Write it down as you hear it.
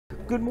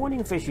Good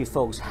morning, fishy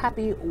folks.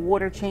 Happy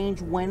Water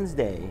Change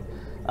Wednesday.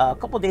 A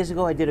couple days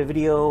ago I did a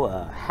video,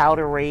 how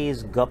to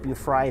raise guppy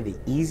fry the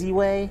easy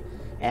way,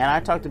 and I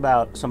talked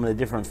about some of the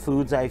different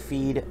foods I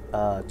feed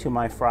to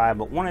my fry,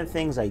 but one of the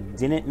things I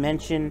didn't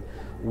mention,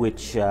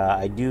 which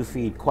I do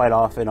feed quite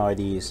often, are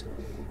these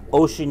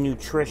Ocean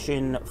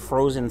Nutrition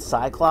Frozen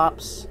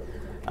Cyclops.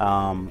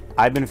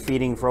 I've been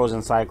feeding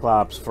Frozen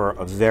Cyclops for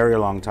a very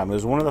long time. It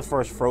was one of the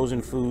first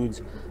frozen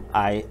foods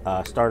I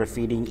started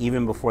feeding,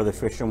 even before the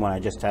fish room, when I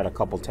just had a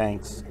couple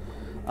tanks.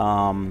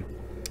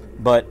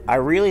 But I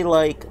really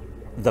like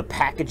the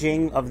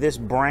packaging of this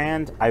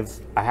brand. I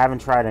haven't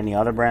tried any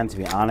other brand, to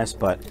be honest,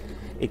 but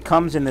it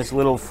comes in this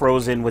little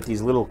frozen with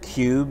these little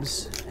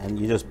cubes, and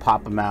you just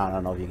pop them out. I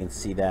don't know if you can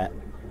see that.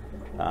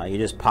 You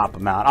just pop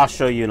them out. I'll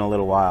show you in a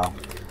little while.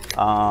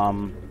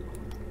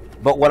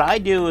 But what I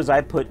do is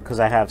I put, because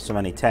I have so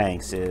many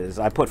tanks, is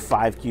I put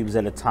 5 cubes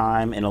at a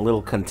time in a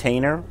little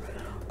container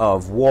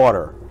of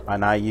water,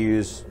 and I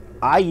use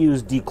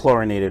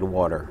dechlorinated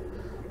water,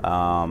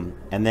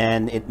 and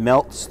then it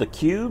melts the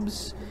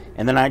cubes,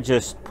 and then I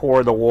just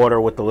pour the water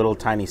with the little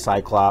tiny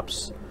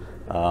Cyclops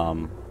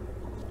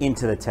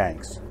into the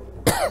tanks.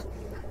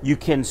 You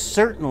can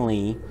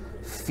certainly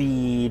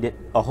feed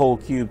a whole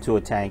cube to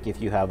a tank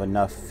if you have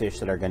enough fish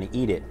that are going to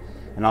eat it,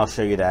 and I'll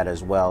show you that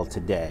as well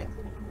today.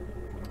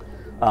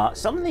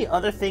 Some of the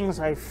other things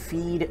I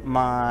feed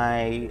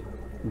my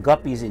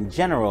guppies in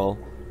general,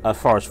 as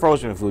far as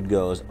frozen food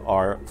goes,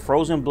 are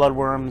frozen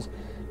bloodworms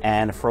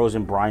and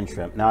frozen brine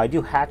shrimp. Now, I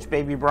do hatch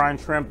baby brine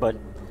shrimp, but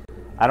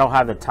I don't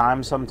have the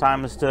time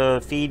sometimes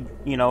to feed,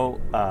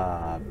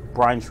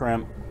 brine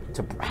shrimp,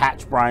 to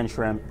hatch brine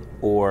shrimp,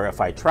 or if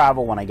I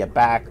travel, when I get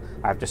back,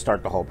 I have to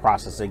start the whole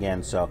process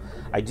again. So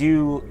I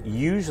do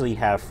usually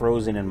have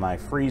frozen in my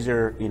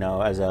freezer,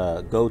 as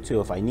a go-to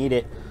if I need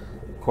it.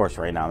 Of course,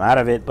 right now I'm out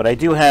of it, but I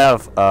do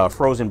have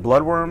frozen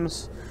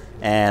bloodworms,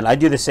 and I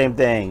do the same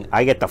thing.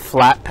 I get the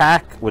flat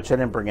pack, which I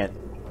didn't bring it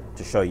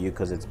to show you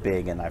because it's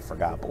big and I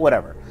forgot, but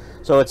whatever.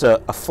 So it's a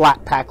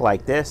flat pack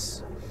like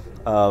this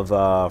of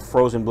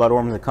frozen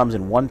bloodworms that comes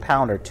in 1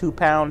 pound or 2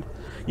 pound.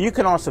 You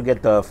can also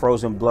get the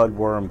frozen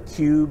bloodworm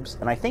cubes,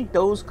 and I think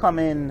those come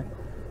in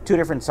 2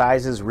 different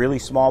sizes, really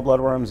small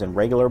bloodworms and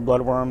regular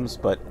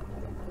bloodworms, but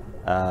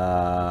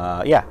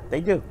yeah,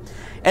 they do.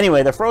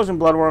 Anyway, the frozen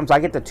bloodworms, I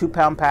get the 2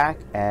 pound pack,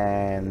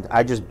 and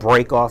I just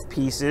break off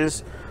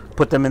pieces,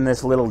 put them in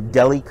this little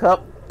deli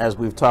cup, as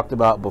we've talked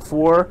about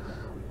before,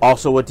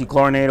 also with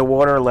dechlorinated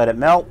water, let it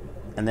melt,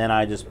 and then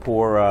I just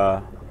pour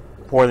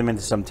them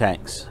into some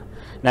tanks.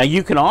 Now,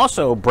 you can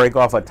also break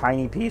off a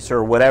tiny piece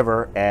or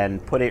whatever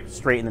and put it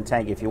straight in the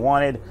tank if you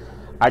wanted.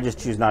 I just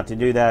choose not to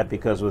do that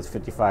because with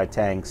 55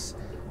 tanks,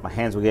 my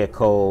hands will get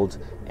cold,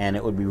 and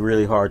it would be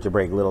really hard to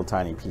break little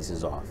tiny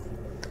pieces off.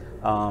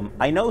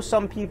 I know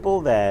some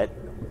people that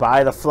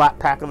buy the flat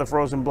pack of the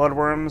frozen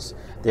bloodworms,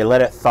 they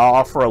let it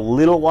thaw for a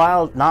little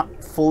while,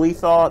 not fully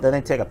thaw, then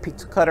they take a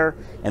pizza cutter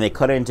and they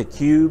cut it into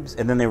cubes,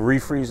 and then they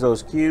refreeze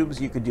those cubes.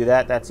 You could do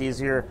that, that's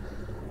easier.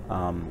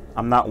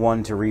 I'm not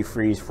one to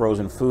refreeze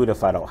frozen food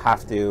if I don't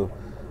have to.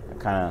 I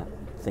kind of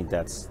think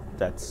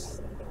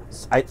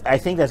I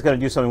think that's going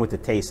to do something with the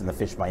taste, and the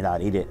fish might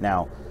not eat it.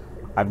 Now,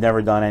 I've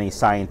never done any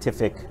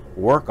scientific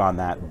work on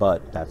that,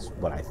 but that's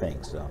what I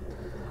think. So,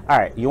 all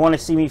right, you want to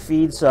see me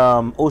feed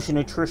some Ocean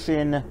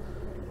Nutrition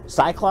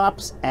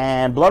Cyclops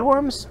and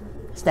bloodworms?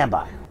 Stand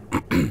by.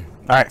 All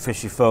right,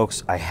 fishy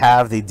folks, I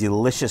have the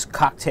delicious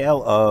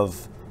cocktail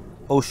of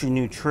Ocean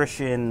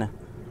Nutrition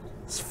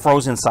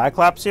Frozen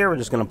Cyclops here. We're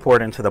just going to pour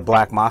it into the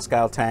black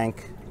Moscow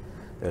tank.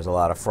 There's a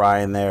lot of fry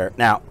in there.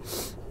 Now,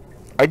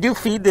 I do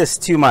feed this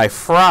to my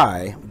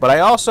fry, but I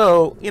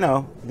also,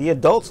 the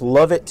adults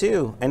love it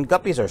too. And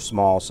guppies are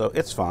small, so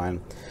it's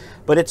fine.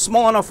 But it's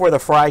small enough where the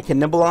fry can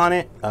nibble on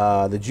it,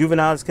 the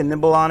juveniles can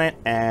nibble on it,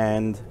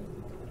 and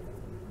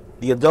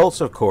the adults,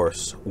 of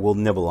course, will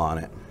nibble on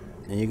it.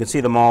 And you can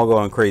see them all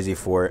going crazy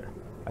for it.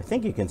 I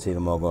think you can see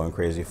them all going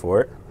crazy for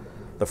it.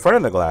 The front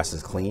of the glass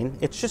is clean.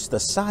 It's just the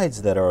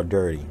sides that are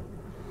dirty.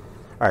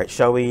 All right,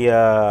 shall we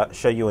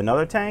show you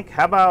another tank?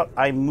 How about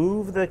I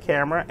move the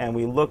camera and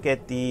we look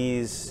at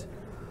these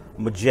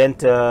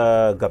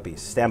magenta guppies?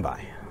 Stand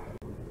by.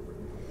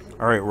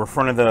 All right, we're in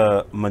front of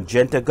the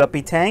magenta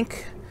guppy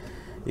tank.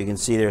 You can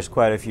see there's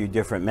quite a few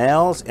different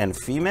males and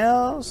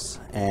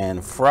females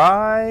and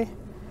fry,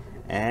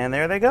 and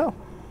there they go.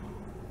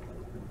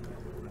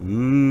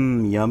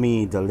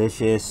 Yummy,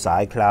 delicious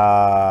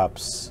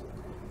Cyclops.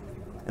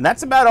 And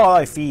that's about all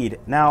I feed.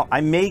 Now,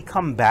 I may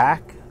come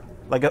back,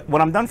 like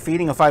when I'm done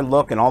feeding, if I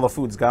look and all the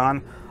food's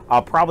gone,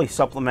 I'll probably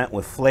supplement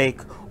with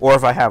flake, or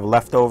if I have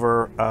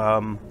leftover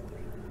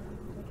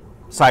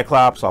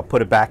Cyclops, I'll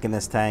put it back in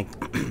this tank.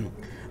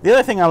 The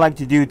other thing I like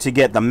to do to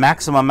get the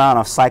maximum amount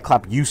of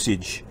Cyclops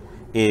usage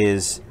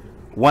is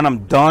when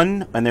I'm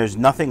done and there's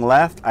nothing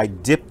left, I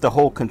dip the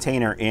whole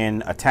container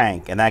in a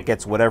tank, and that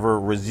gets whatever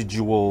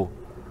residual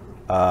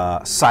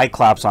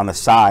Cyclops on the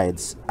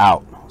sides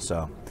out.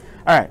 So,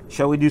 all right,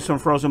 shall we do some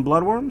frozen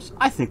bloodworms?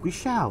 I think we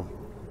shall.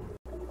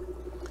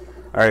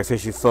 All right,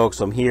 fishy folks,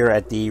 I'm here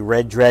at the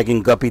Red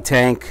Dragon Guppy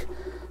tank.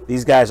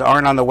 These guys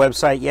aren't on the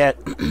website yet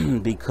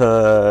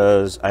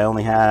because I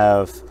only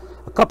have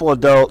a couple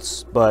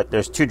adults, but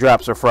there's 2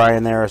 drops of fry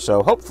in there.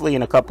 So hopefully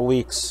in a couple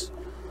weeks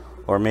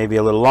or maybe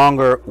a little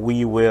longer,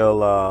 we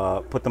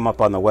will put them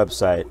up on the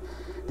website.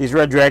 These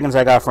red dragons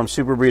I got from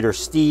Super Breeder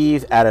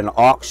Steve at an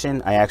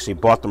auction. I actually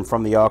bought them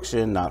from the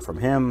auction, not from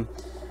him.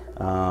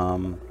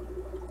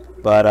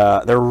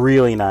 But they're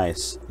really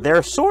nice.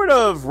 They're sort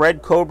of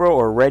red cobra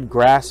or red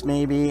grass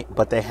maybe,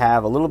 but they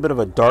have a little bit of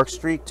a dark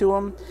streak to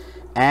them.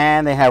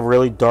 And they have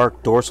really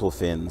dark dorsal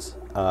fins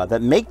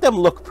that make them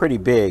look pretty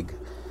big.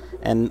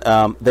 And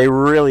they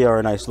really are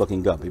a nice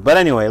looking guppy. But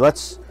anyway,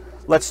 let's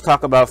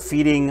talk about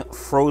feeding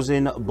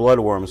frozen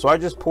bloodworms. So I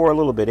just pour a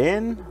little bit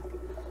in.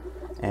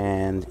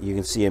 And you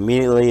can see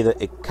immediately that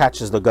it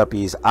catches the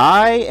guppy's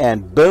eye,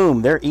 and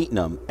boom, they're eating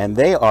them. And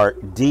they are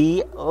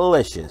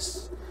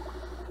delicious.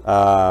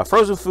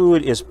 Frozen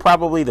food is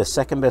probably the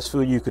second best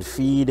food you could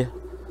feed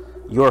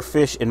your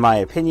fish, in my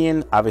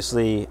opinion.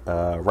 Obviously,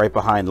 right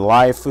behind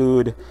live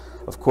food.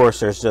 Of course,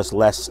 there's just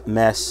less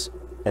mess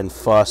and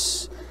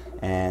fuss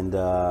and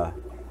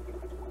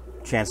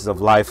chances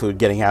of live food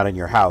getting out in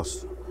your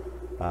house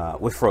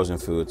with frozen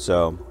food.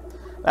 So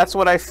that's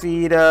what I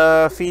feed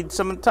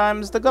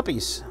sometimes the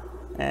guppies,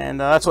 and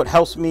that's what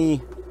helps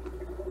me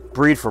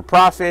breed for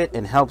profit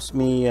and helps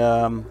me,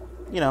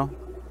 you know,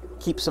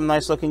 keep some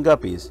nice looking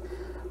guppies.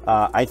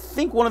 I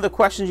think one of the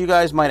questions you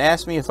guys might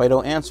ask me if I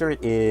don't answer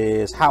it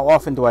is, how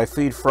often do I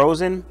feed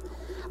frozen?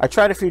 I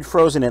try to feed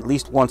frozen at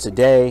least once a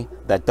day.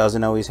 That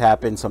doesn't always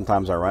happen.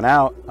 Sometimes I run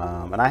out,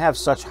 and I have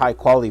such high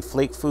quality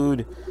flake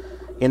food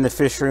in the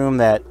fish room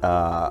that,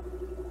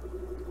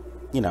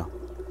 you know,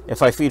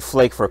 if I feed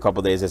flake for a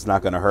couple days, it's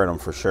not going to hurt them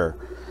for sure.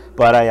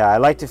 But I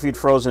like to feed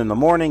frozen in the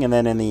morning, and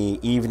then in the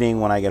evening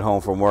when I get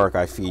home from work,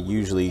 I feed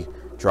usually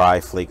dry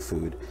flake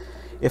food.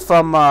 If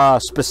I'm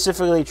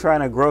specifically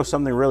trying to grow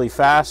something really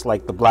fast,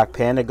 like the black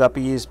panda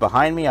guppies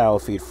behind me, I will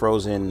feed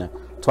frozen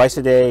twice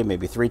a day,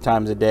 maybe 3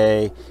 times a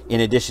day,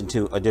 in addition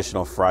to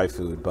additional fry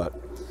food. But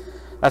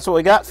that's what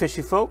we got,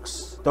 fishy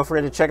folks. Don't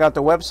forget to check out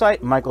the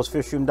website,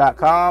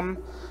 michaelsfishroom.com.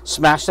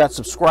 Smash that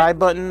subscribe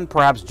button,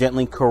 perhaps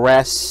gently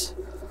caress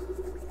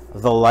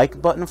the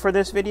like button for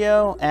this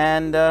video,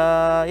 and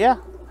yeah,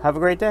 have a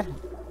great day.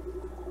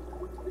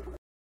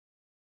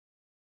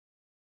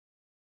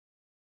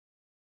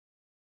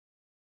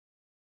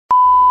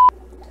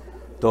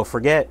 Don't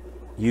forget,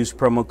 use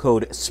promo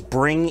code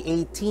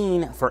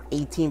SPRING18 for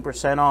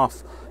 18%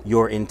 off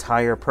your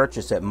entire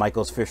purchase at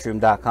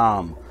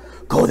michaelsfishroom.com.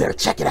 Go there,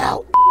 check it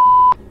out.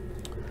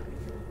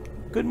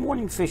 Good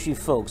morning, fishy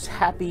folks.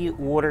 Happy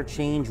Water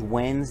Change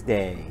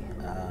Wednesday.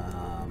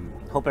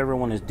 Hope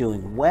everyone is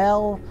doing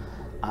well.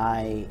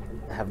 I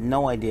have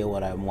no idea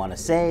what I want to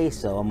say,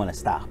 so I'm going to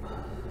stop.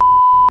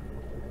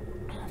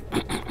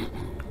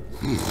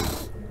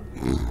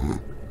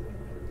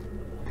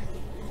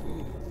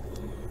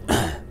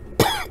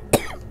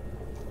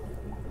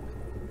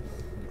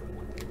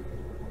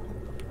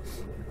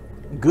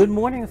 Good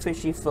morning,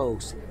 fishy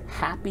folks.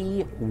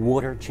 Happy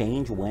Water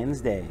Change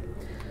Wednesday.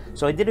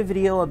 So I did a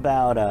video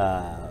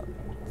about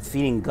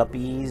feeding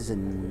guppies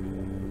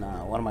and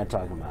what am I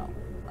talking about?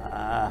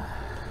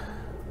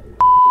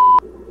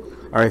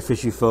 All right,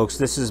 fishy folks,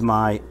 this is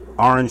my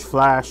orange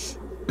flash.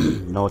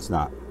 No, it's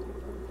not.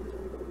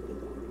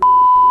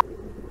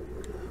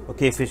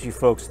 Okay, fishy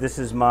folks, this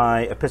is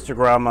my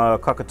Epistogramma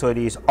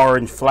cockatoides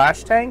orange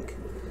flash tank.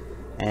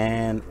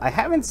 And I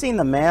haven't seen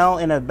the male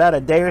in about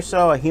a day or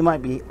so. He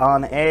might be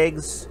on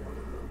eggs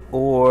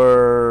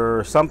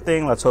or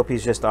something. Let's hope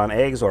he's just on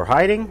eggs or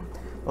hiding.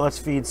 Let's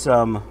feed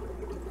some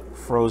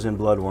frozen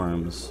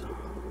bloodworms.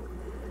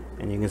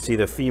 And you can see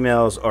the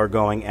females are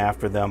going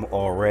after them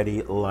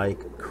already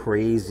like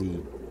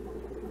crazy.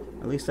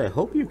 At least I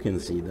hope you can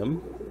see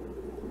them.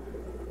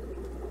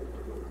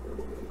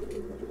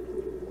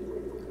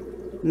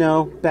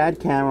 No, bad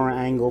camera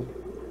angle.